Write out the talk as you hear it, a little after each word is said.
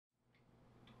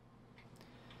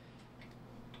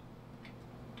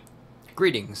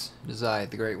Greetings, it is I,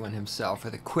 the Great One himself,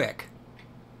 with a quick.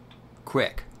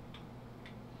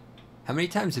 How many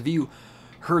times have you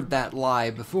heard that lie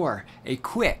before? A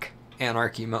quick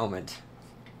anarchy moment.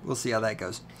 We'll see how that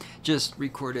goes. Just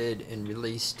recorded and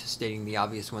released, stating the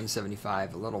obvious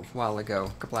 175 a little while ago,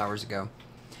 a couple hours ago.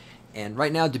 And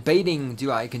right now debating, do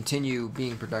I continue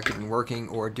being productive and working,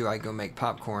 or do I go make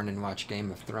popcorn and watch Game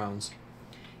of Thrones?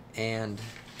 And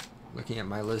looking at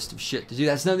my list of shit to do,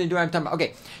 that's nothing to do what I'm talking about.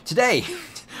 Okay, today,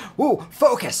 whoa,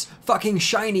 focus, fucking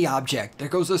shiny object. There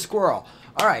goes a squirrel.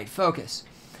 All right, focus.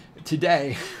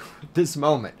 Today, this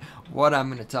moment, what I'm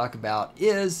going to talk about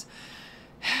is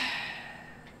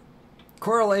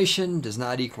correlation does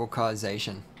not equal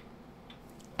causation.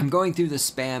 I'm going through the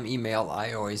spam email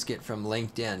I always get from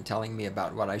LinkedIn telling me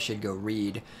about what I should go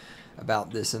read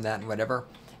about this and that and whatever.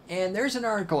 And there's an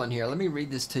article in here. Let me read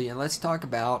this to you and let's talk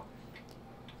about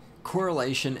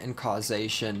correlation and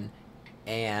causation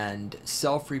and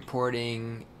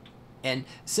self-reporting, and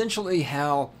essentially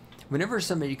how whenever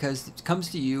somebody comes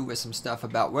to you with some stuff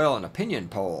about, well, an opinion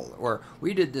poll, or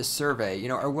we did this survey, you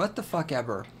know, or what the fuck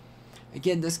ever.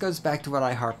 Again, this goes back to what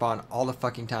I harp on all the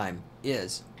fucking time,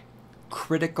 is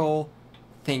critical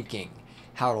thinking.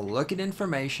 How to look at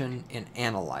information and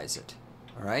analyze it.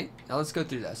 All right? Now let's go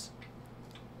through this.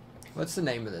 What's the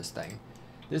name of this thing?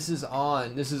 This is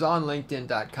on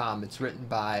LinkedIn.com. It's written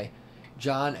by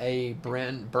John A.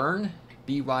 Byrne,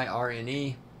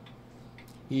 B-Y-R-N-E.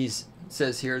 He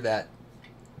says here that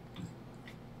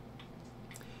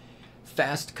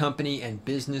Fast Company and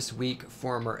Business Week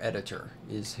former editor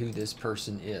is who this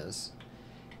person is.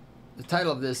 The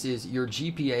title of this is Your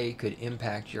GPA Could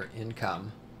Impact Your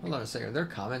Income. Hold on a second. Are there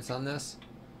comments on this?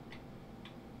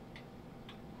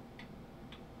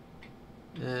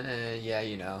 Yeah,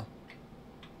 you know.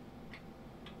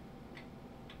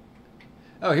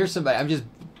 Oh, here's somebody. I'm just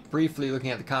briefly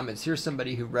looking at the comments. Here's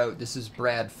somebody who wrote, this is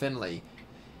Brad Finley.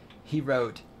 He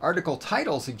wrote, article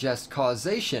title suggests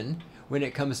causation when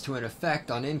it comes to an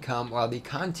effect on income, while the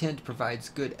content provides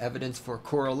good evidence for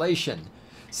correlation.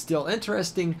 Still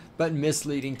interesting, but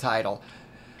misleading title.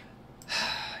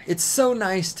 It's so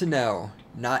nice to know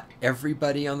not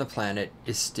everybody on the planet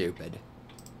is stupid.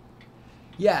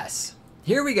 Yes.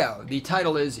 Here we go. The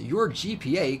title is Your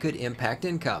GPA Could Impact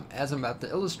Income. As I'm about to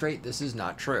illustrate, this is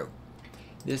not true.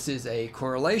 This is a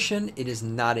correlation. It is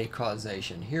not a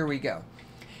causation. Here we go.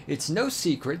 It's no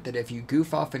secret that if you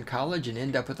goof off in college and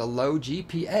end up with a low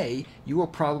GPA, you will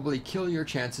probably kill your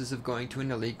chances of going to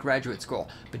an elite graduate school.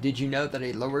 But did you know that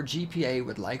a lower GPA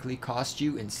would likely cost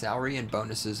you in salary and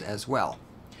bonuses as well?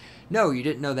 No, you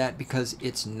didn't know that because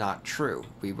it's not true.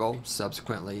 We will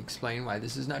subsequently explain why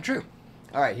this is not true.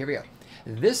 All right, here we go.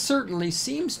 This certainly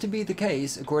seems to be the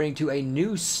case according to a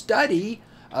new study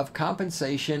of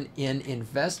compensation in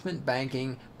investment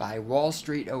banking by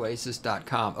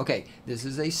WallStreetOasis.com. Okay, this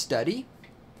is a study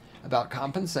about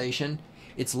compensation.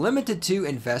 It's limited to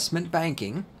investment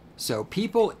banking, so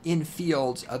people in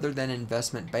fields other than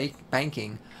investment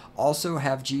banking also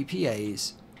have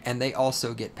GPAs, and they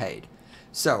also get paid.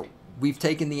 So we've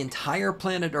taken the entire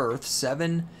planet Earth,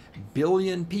 7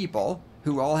 billion people,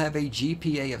 who all have a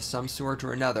GPA of some sort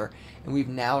or another, and we've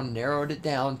now narrowed it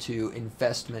down to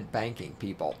investment banking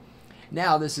people.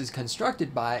 Now this is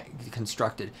conducted by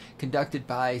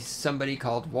somebody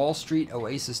called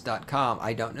WallStreetOasis.com.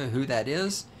 I don't know who that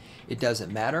is. It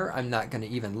doesn't matter. I'm not going to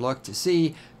even look to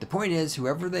see. The point is,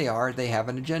 whoever they are, they have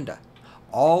an agenda.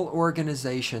 All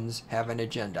organizations have an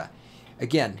agenda.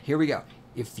 Again, here we go.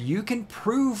 If you can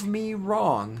prove me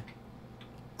wrong,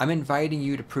 I'm inviting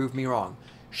you to prove me wrong.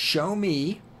 Show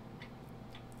me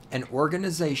an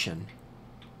organization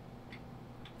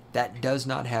that does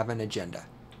not have an agenda.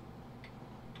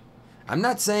 I'm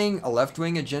not saying a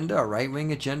left-wing agenda, a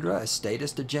right-wing agenda, a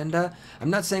statist agenda. I'm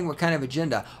not saying what kind of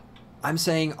agenda. I'm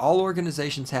saying all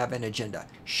organizations have an agenda.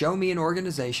 Show me an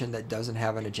organization that doesn't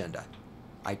have an agenda.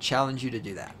 I challenge you to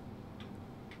do that.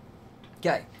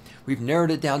 Okay, we've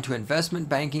narrowed it down to investment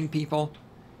banking people,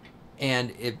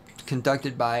 and it's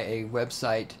conducted by a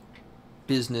website,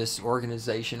 business,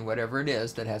 organization, whatever it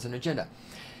is that has an agenda.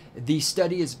 The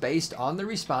study is based on the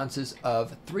responses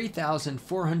of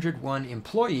 3,401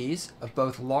 employees of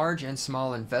both large and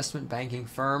small investment banking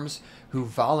firms who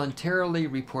voluntarily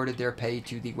reported their pay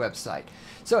to the website.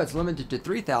 So it's limited to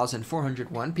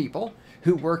 3,401 people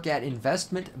who work at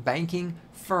investment banking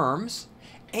firms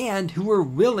and who are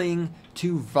willing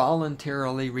to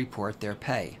voluntarily report their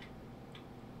pay.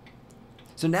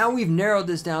 So now we've narrowed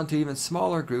this down to an even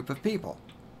smaller group of people.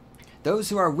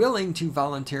 Those who are willing to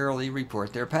voluntarily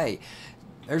report their pay.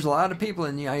 there's a lot of people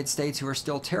in the United States who are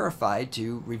still terrified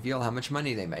to reveal how much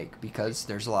money they make because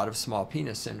there's a lot of small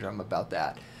penis syndrome about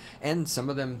that. And some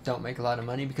of them don't make a lot of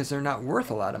money because they're not worth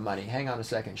a lot of money. Hang on a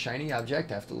second. Shiny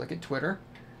object. I have to look at Twitter.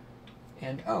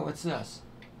 And, oh, what's this?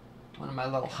 One of my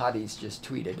little hotties just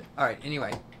tweeted. All right,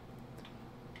 anyway.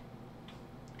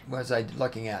 What was I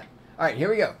looking at? All right, here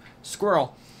we go.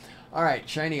 Squirrel. All right,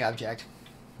 shiny object.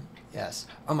 Yes.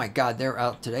 Oh, my God. They're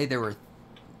out today. There were...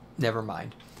 Never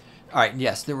mind. All right,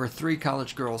 yes. There were 3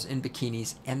 college girls in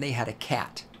bikinis, and they had a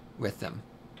cat with them.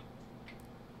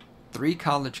 3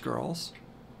 college girls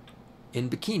in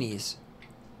bikinis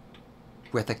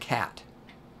with a cat.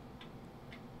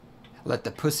 Let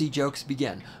the pussy jokes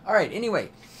begin. All right, anyway.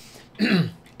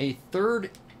 A third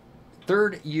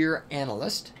year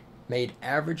analyst made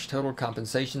average total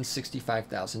compensation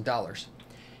 $65,000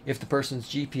 if the person's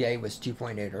GPA was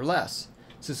 2.8 or less.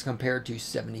 This is compared to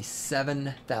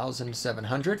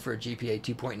 $77,700 for a GPA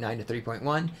 2.9 to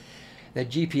 3.1. The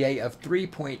GPA of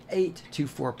 3.8 to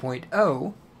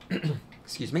 4.0,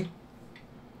 excuse me,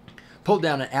 pulled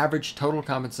down an average total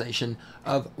compensation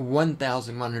of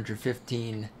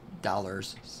 $1,115.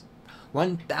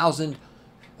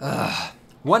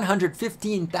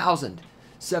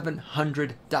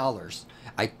 $115,700.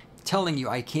 I'm telling you,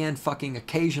 I can fucking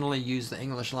occasionally use the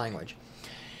English language.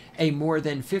 A more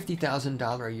than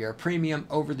 $50,000 a year premium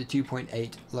over the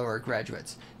 2.8 lower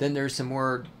graduates. Then there's some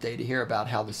more data here about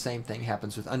how the same thing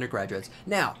happens with undergraduates.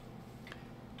 Now,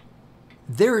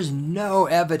 there is no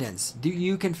evidence,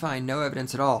 you can find no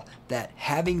evidence at all, that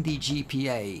having the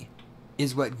GPA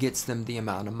is what gets them the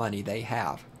amount of money they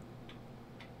have.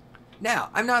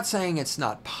 Now, I'm not saying it's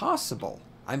not possible.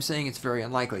 I'm saying it's very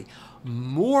unlikely.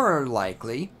 More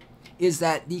likely is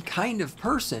that the kind of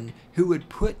person who would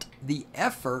put the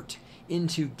effort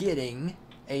into getting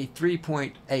a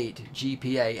 3.8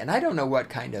 GPA, and I don't know what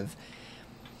kind of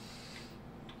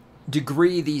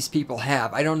degree these people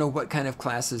have. I don't know what kind of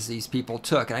classes these people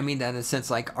took. And I mean that in the sense,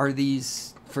 like, are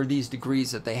these, for these degrees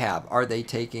that they have, are they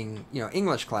taking, you know,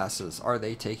 English classes? Are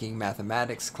they taking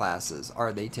mathematics classes?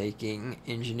 Are they taking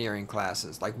engineering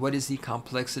classes? Like, what is the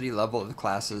complexity level of the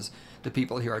classes the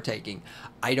people here are taking?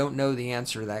 I don't know the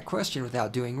answer to that question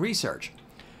without doing research.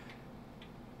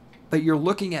 But you're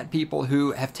looking at people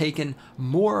who have taken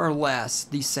more or less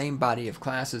the same body of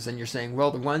classes, and you're saying,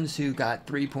 well, the ones who got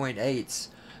 3.8s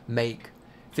make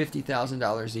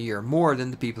 $50,000 a year more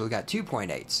than the people who got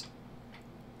 2.8s.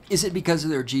 Is it because of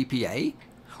their GPA?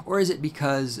 Or is it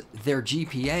because their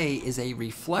GPA is a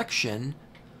reflection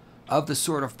of the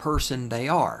sort of person they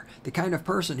are? The kind of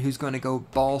person who's going to go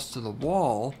balls to the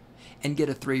wall and get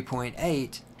a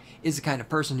 3.8 is the kind of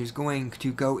person who's going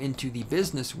to go into the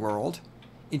business world,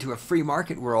 into a free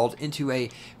market world, into a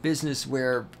business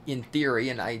where, in theory,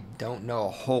 and I don't know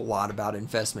a whole lot about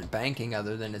investment banking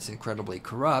other than it's incredibly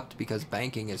corrupt, because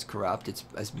banking is corrupt. It's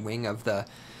a wing of the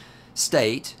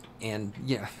state. And,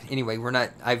 you know, anyway,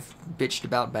 I've bitched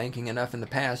about banking enough in the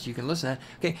past. You can listen to that.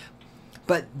 Okay.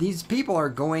 But these people are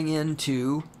going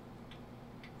into,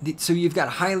 so you've got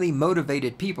highly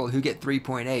motivated people who get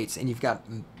 3.8s, and you've got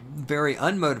very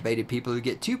unmotivated people who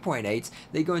get 2.8s.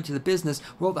 They go into the business.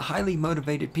 Well, the highly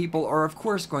motivated people are, of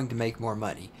course, going to make more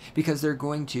money because they're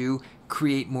going to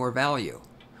create more value.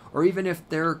 Or even if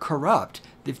they're corrupt,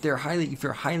 if you're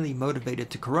highly motivated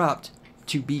to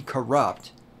be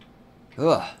corrupt,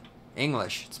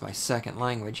 English, it's my second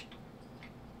language.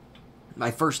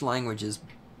 My first language is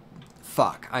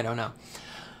fuck, I don't know.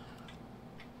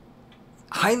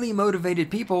 Highly motivated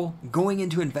people going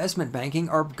into investment banking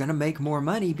are going to make more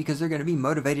money because they're going to be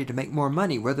motivated to make more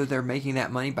money, whether they're making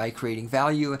that money by creating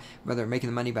value, whether they're making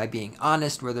the money by being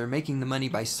honest, whether they're making the money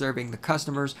by serving the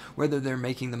customers, whether they're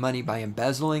making the money by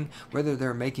embezzling, whether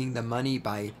they're making the money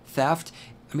by theft.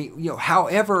 I mean, you know,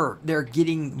 however they're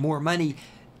getting more money,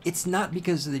 it's not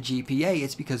because of the GPA,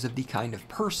 it's because of the kind of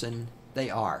person they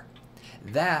are.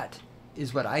 That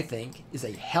is what I think is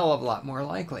a hell of a lot more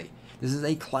likely. This is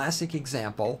a classic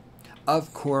example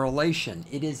of correlation.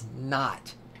 It is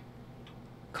not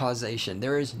causation.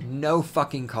 There is no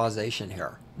fucking causation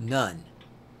here. None.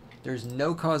 There's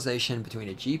no causation between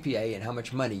a GPA and how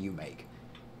much money you make.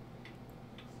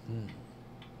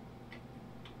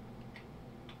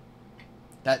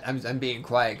 I'm being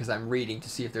quiet because I'm reading to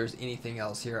see if there's anything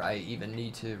else here I even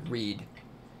need to read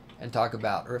and talk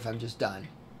about, or if I'm just done.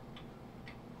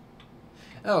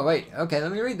 Oh, wait. Okay,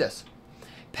 let me read this.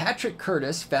 Patrick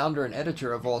Curtis, founder and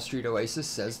editor of Wall Street Oasis,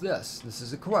 says this. This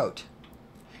is a quote.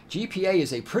 GPA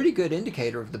is a pretty good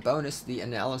indicator of the bonus the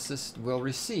analysis will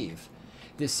receive.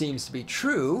 This seems to be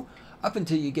true up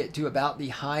until you get to about the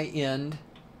high end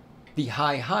the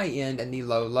high end and the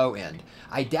low end.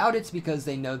 I doubt it's because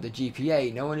they know the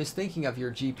GPA. No one is thinking of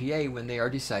your GPA when they are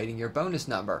deciding your bonus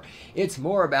number. It's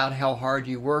more about how hard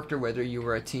you worked or whether you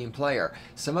were a team player.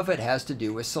 Some of it has to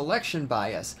do with selection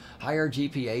bias. Higher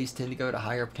GPAs tend to go to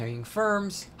higher paying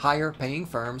firms.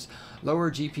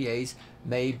 Lower GPAs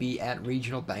may be at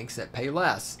regional banks that pay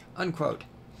less, unquote.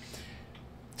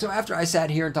 So after I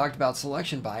sat here and talked about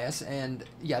selection bias and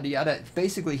yada yada,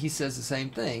 basically he says the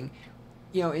same thing,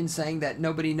 you know, in saying that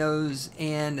nobody knows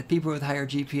and people with higher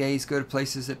GPAs go to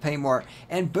places that pay more,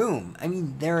 and boom, I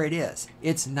mean, there it is.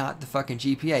 It's not the fucking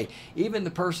GPA. Even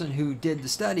the person who did the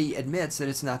study admits that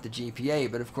it's not the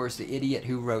GPA, but of course the idiot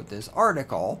who wrote this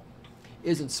article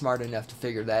isn't smart enough to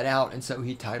figure that out, and so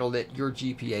he titled it, Your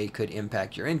GPA Could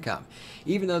Impact Your Income.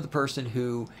 Even though the person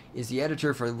who is the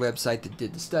editor for the website that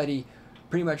did the study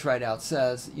pretty much right out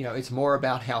says, you know, it's more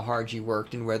about how hard you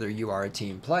worked and whether you are a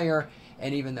team player.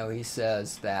 And even though he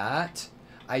says that,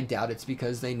 I doubt it's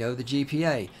because they know the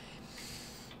GPA.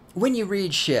 When you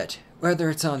read shit, whether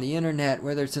it's on the internet,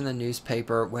 whether it's in the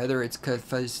newspaper, whether it's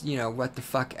because, you know, what the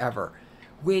fuck ever,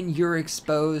 when you're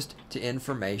exposed to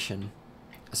information,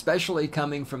 especially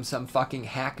coming from some fucking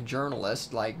hack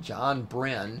journalist like John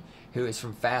Brin, who is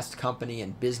from Fast Company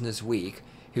and Business Week,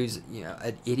 who's, you know,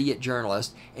 an idiot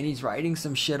journalist, and he's writing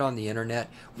some shit on the internet,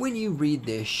 when you read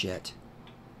this shit,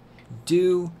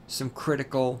 do some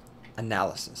critical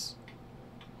analysis.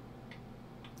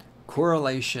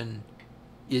 Correlation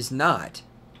is not,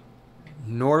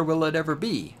 nor will it ever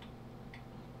be,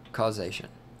 causation.